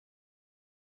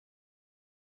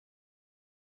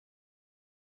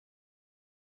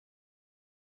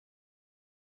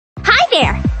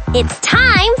It's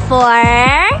time for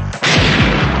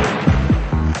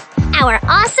our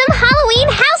awesome Halloween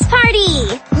house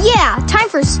party! Yeah, time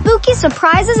for spooky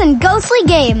surprises and ghostly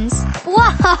games.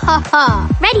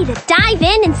 Wahahaha! Ready to dive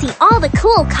in and see all the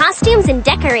cool costumes and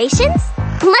decorations?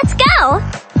 Let's go!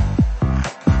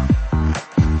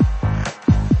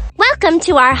 Welcome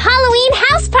to our Halloween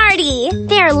house party!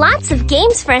 There are lots of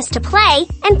games for us to play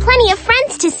and plenty of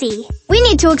friends to see. We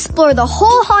need to explore the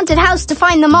whole haunted house to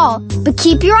find them all, but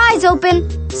keep your eyes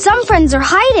open. Some friends are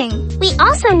hiding. We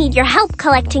also need your help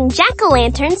collecting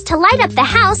jack-o'-lanterns to light up the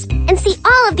house and see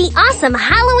all of the awesome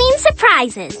Halloween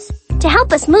surprises. To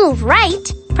help us move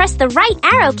right, press the right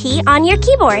arrow key on your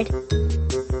keyboard.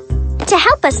 To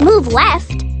help us move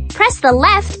left, press the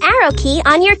left arrow key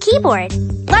on your keyboard.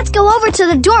 Let's go over to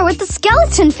the door with the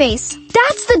skeleton face.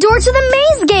 That's the door to the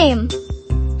maze game.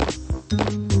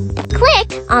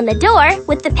 Click on the door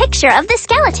with the picture of the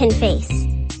skeleton face.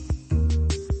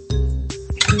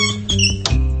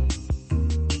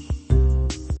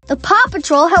 The Paw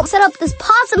Patrol helped set up this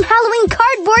possum Halloween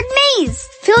cardboard maze.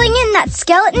 Filling in that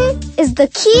skeleton is the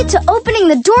key to opening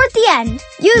the door at the end.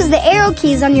 Use the arrow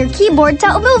keys on your keyboard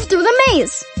to move through the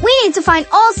maze. We need to find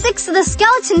all 6 of the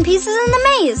skeleton pieces in the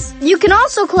maze. You can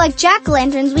also collect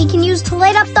jack-o'-lanterns we can use to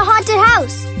light up the haunted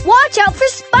house. Watch out for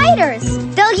spiders.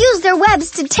 They'll use their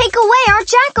webs to take away our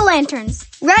jack-o'-lanterns.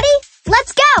 Ready?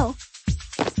 Let's go!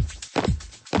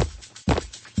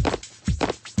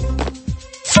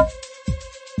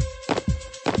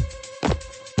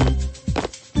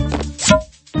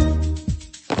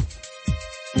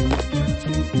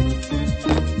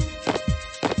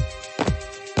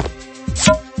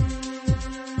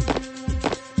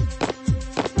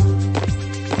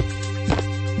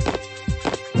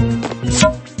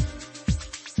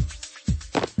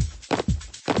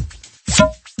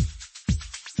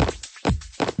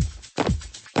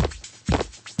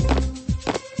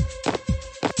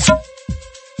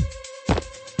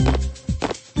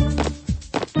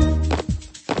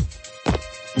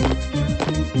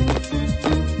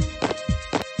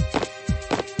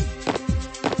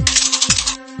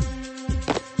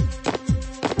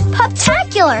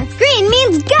 Green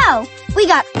means go! We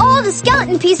got all the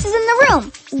skeleton pieces in the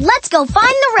room. Let's go find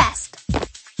the rest.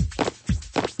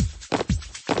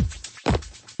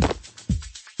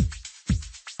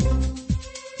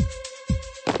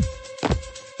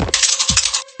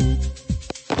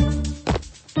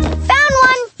 Found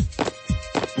one!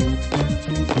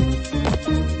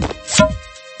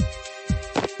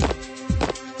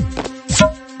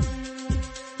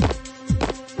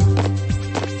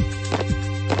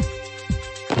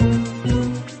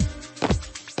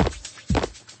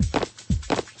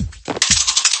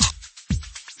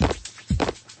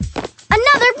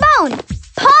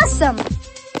 Possum!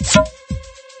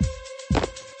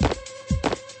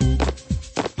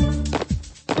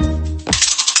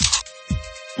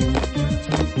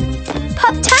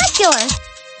 Poptacular!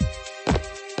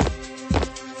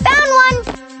 Found one!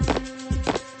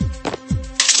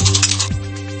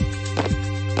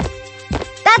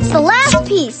 That's the last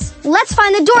piece. Let's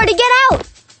find the door to get out.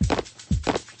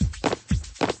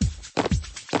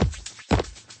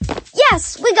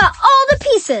 Yes, we got all the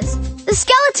pieces. The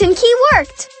skeleton key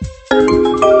worked. We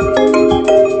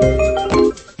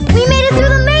made it through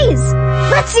the maze.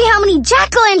 Let's see how many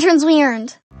jack-o'-lanterns we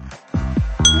earned.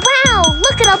 Wow,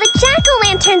 look at all the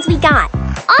jack-o'-lanterns we got.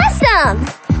 Awesome!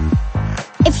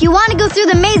 If you want to go through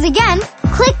the maze again,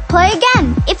 click play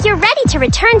again. If you're ready to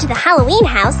return to the Halloween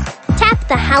house, tap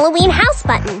the Halloween house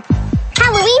button.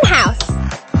 Halloween house.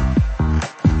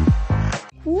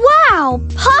 Wow,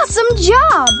 possum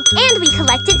job! And we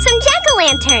collected some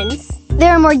jack-o'-lanterns.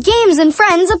 There are more games and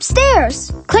friends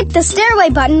upstairs. Click the stairway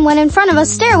button when in front of a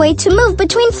stairway to move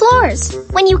between floors.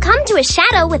 When you come to a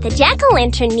shadow with a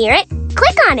jack-o'-lantern near it,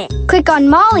 click on it. Click on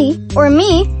Molly, or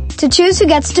me, to choose who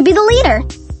gets to be the leader.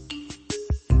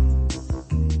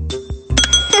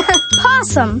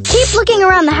 Possum! Keep looking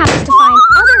around the house to find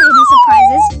other hidden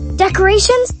surprises,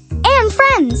 decorations, and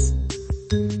friends.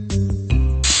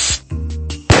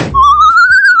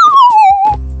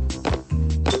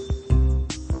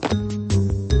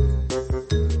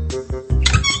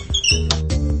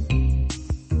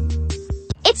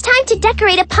 It's time to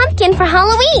decorate a pumpkin for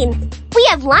Halloween. We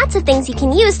have lots of things you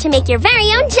can use to make your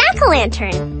very own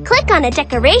jack-o'-lantern. Click on a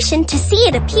decoration to see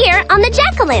it appear on the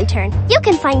jack-o'-lantern. You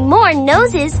can find more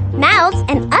noses, mouths,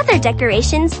 and other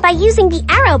decorations by using the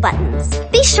arrow buttons.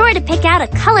 Be sure to pick out a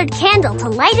colored candle to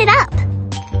light it up.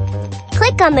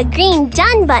 Click on the green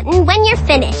Done button when you're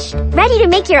finished. Ready to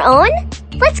make your own?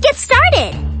 Let's get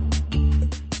started!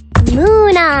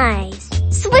 Moon eyes.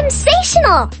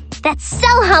 Swimsational! That's so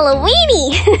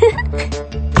Halloweeny!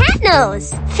 Cat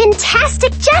nose!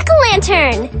 Fantastic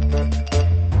jack-o'-lantern!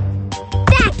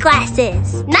 Bat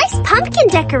glasses! Nice pumpkin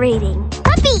decorating!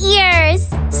 Puppy ears!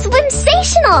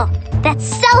 Swimsational! That's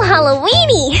so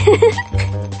Halloweeny!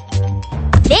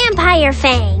 Vampire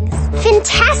fangs!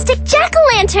 Fantastic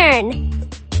jack-o'-lantern!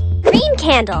 Green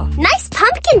candle! Nice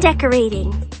pumpkin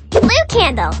decorating! Blue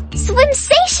candle!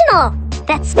 Swimsational!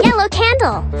 That's yellow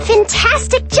candle!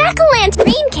 Fantastic jack-o'-lantern!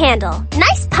 Green candle!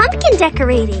 Nice pumpkin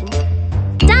decorating!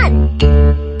 Done!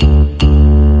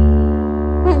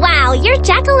 Wow, your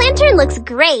jack-o'-lantern looks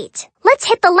great! Let's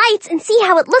hit the lights and see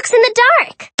how it looks in the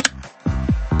dark!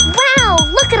 Wow,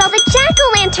 look at all the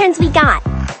jack-o'-lanterns we got!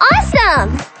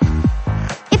 Awesome!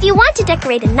 If you want to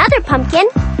decorate another pumpkin,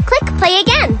 click play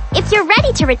again. If you're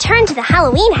ready to return to the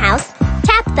Halloween house,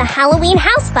 tap the Halloween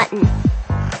house button.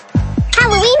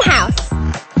 Halloween house!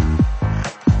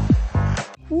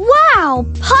 Wow,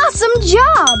 awesome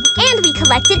job! And we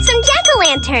collected some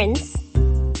jack-o'-lanterns.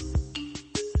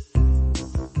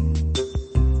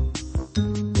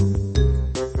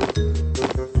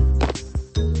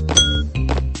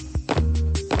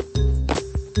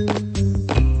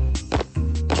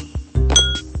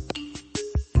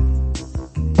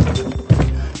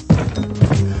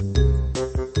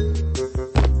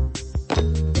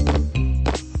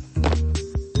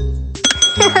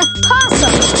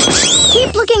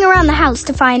 Keep looking around the house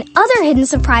to find other hidden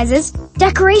surprises,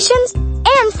 decorations,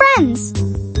 and friends.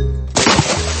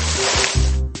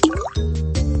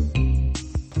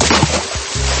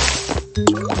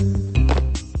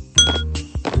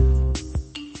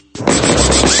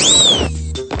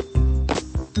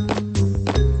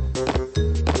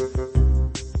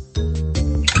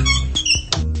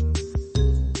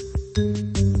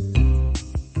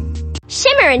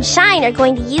 Shimmer and Shine are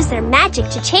going to use their magic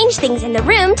to change things in the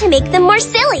room to make them more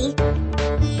silly.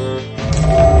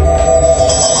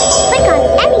 Click on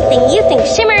anything you think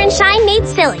Shimmer and Shine made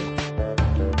silly.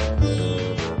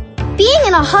 Being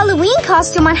in a Halloween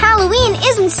costume on Halloween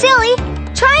isn't silly.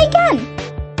 Try again.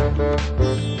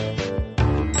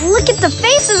 Look at the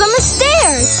faces on the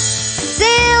stairs.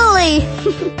 Silly.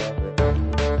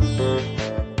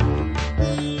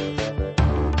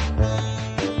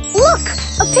 Look,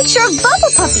 a picture of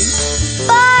Bubble Puppy,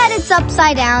 but it's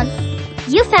upside down.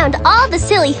 You found all the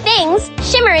silly things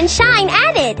Shimmer and Shine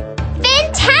added.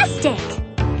 Fantastic!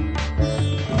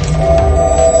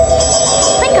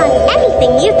 Click on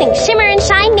anything you think Shimmer and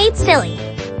Shine made silly.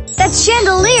 That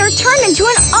chandelier turned into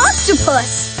an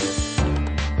octopus.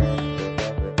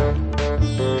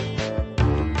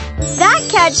 That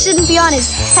cat shouldn't be on his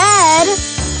head.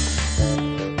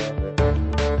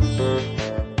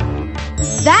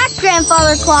 That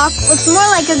grandfather clock looks more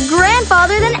like a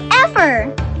grandfather than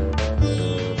ever.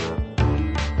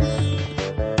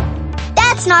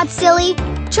 That's not silly.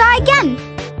 Try again.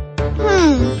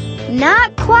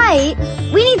 Not quite.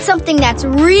 We need something that's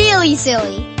really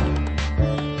silly.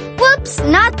 Whoops,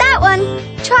 not that one.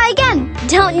 Try again.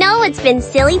 Don't know what's been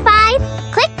silly, 5?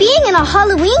 Click being in a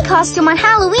Halloween costume on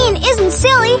Halloween isn't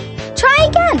silly. Try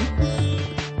again.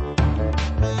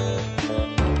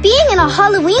 Being in a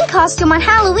Halloween costume on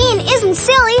Halloween isn't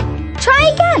silly.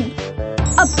 Try again.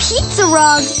 A pizza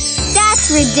rug.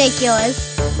 That's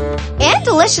ridiculous. And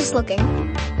delicious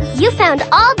looking. You found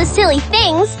all the silly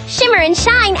things Shimmer and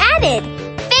Shine added.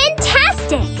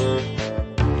 Fantastic!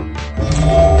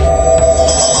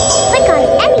 Click on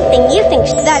anything you think.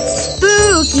 That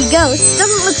spooky ghost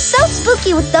doesn't look so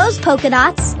spooky with those polka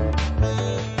dots.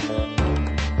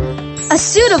 A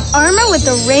suit of armor with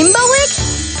a rainbow wig?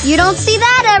 You don't see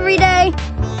that every day.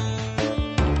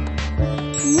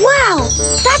 Wow,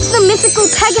 that's the mythical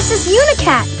Pegasus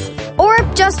Unicat. Or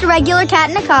just a regular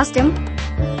cat in a costume.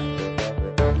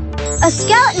 A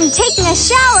skeleton taking a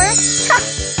shower?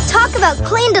 Talk about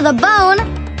clean to the bone.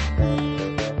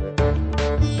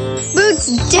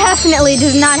 Boots definitely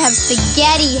does not have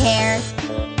spaghetti hair.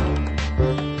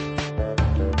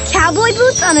 Cowboy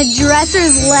boots on a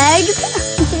dresser's legs?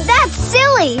 That's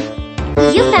silly.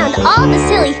 You found all the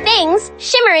silly things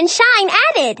Shimmer and Shine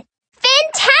added.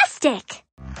 Fantastic!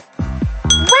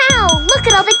 Wow, look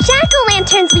at all the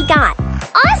jack-o'-lanterns we got.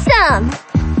 Awesome!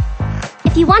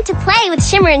 If you want to play with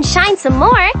Shimmer and Shine some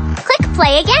more, click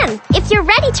play again. If you're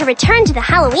ready to return to the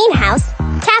Halloween house,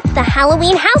 tap the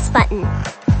Halloween house button.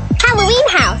 Halloween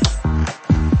house.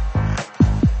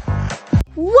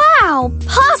 Wow,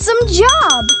 awesome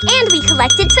job! And we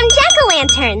collected some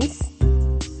jack-o'-lanterns.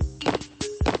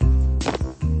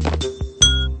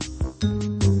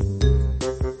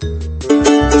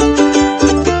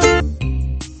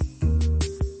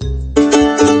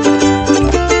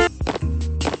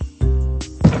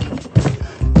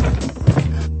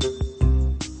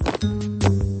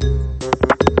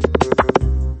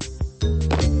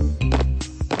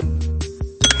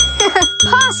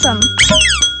 awesome!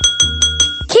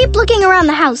 Keep looking around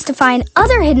the house to find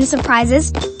other hidden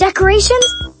surprises, decorations,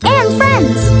 and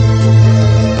friends.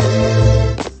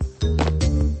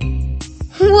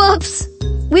 Whoops!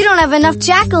 We don't have enough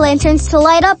jack-o'-lanterns to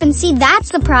light up and see that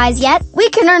surprise yet. We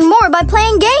can earn more by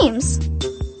playing games.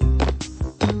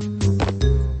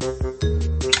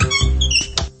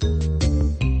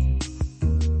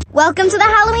 Welcome to the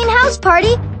Halloween house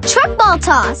party, truck ball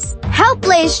toss. Help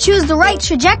Blaze choose the right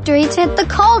trajectory to hit the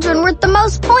cauldron worth the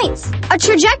most points. A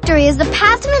trajectory is the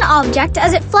path of an object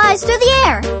as it flies through the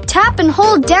air. Tap and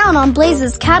hold down on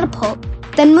Blaze's catapult.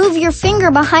 Then move your finger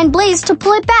behind Blaze to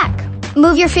pull it back.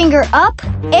 Move your finger up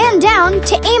and down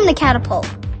to aim the catapult.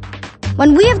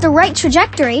 When we have the right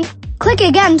trajectory, click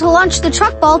again to launch the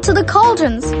truck ball to the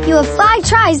cauldrons. You have 5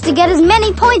 tries to get as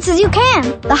many points as you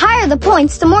can. The higher the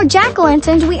points, the more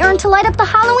jack-o'-lanterns we earn to light up the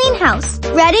Halloween house.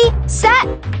 Ready, set,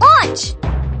 launch!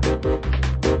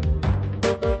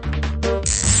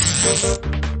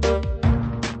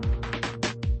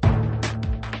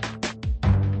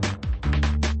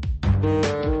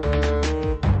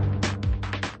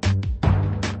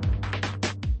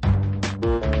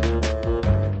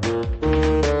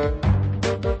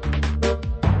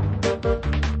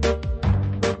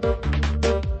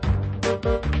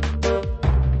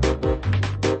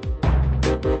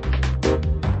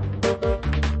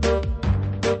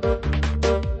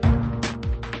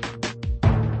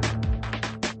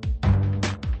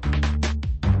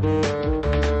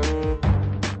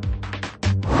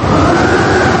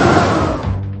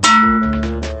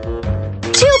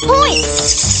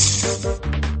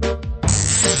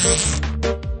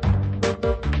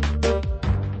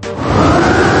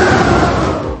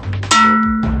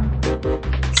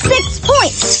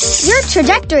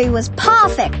 Trajectory was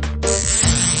perfect.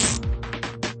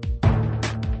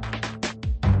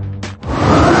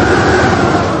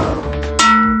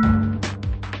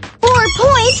 Four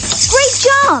points! Great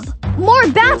job! More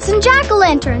bats and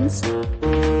jack-o'-lanterns.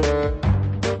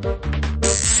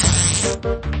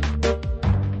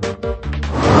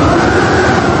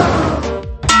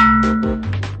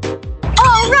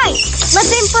 All right,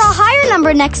 let's aim for a higher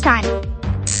number next time.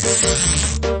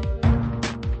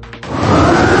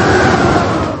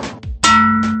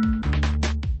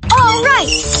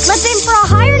 Let's aim for a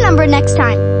higher number next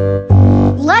time.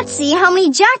 Let's see how many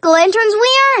jack-o'-lanterns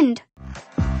we earned.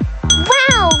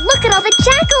 Wow, look at all the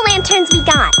jack-o'-lanterns we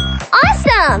got.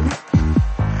 Awesome!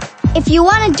 If you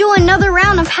want to do another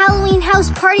round of Halloween house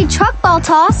party truck ball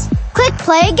toss, click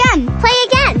play again. Play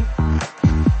again.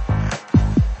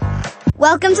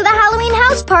 Welcome to the Halloween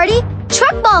house party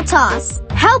truck ball toss.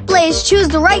 Help Blaze choose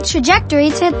the right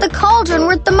trajectory to hit the cauldron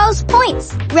worth the most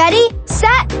points. Ready,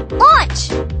 set, launch!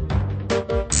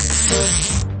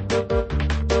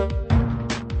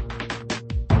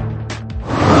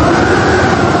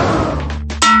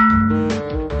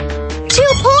 2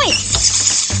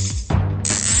 points!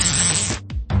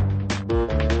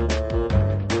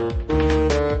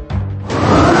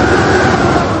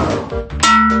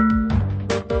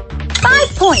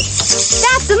 5 points!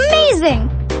 That's amazing!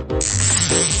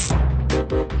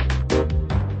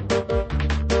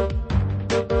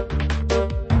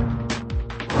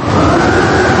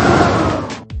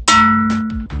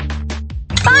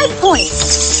 5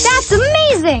 points! That's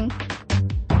amazing!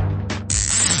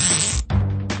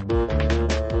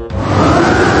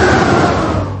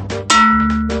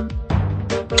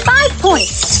 5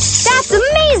 points! That's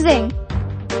amazing!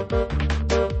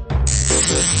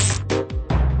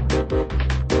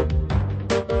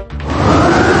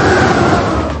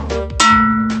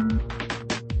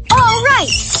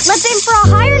 'Alright, let's aim for a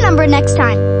higher number next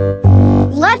time.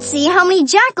 Let's see how many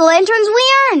jack-o'-lanterns we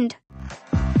earned.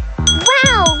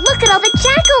 Wow, look at all the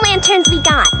jack-o'-lanterns we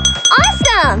got.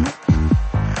 Awesome!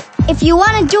 If you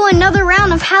want to do another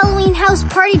round of Halloween house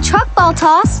party truck ball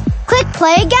toss, click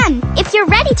play again. If you're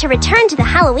ready to return to the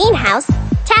Halloween house,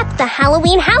 tap the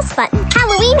Halloween house button.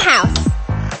 Halloween house.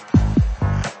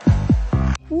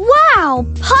 Wow,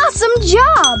 awesome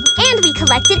job! And we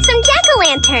collected some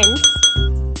jack-o'-lanterns.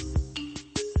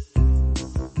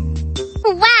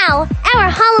 Wow, our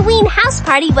Halloween house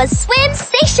party was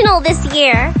sensational this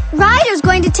year. Ryder's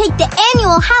going to take the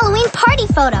annual Halloween party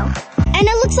photo. And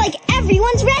it looks like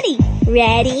everyone's ready.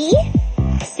 Ready?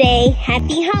 Say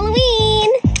Happy Halloween.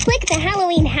 Click the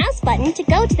Halloween house button to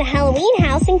go to the Halloween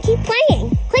house and keep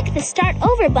playing. Click the Start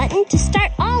Over button to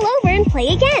start all over and play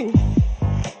again.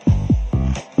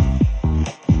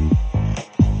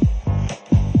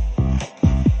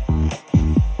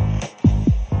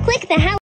 Click the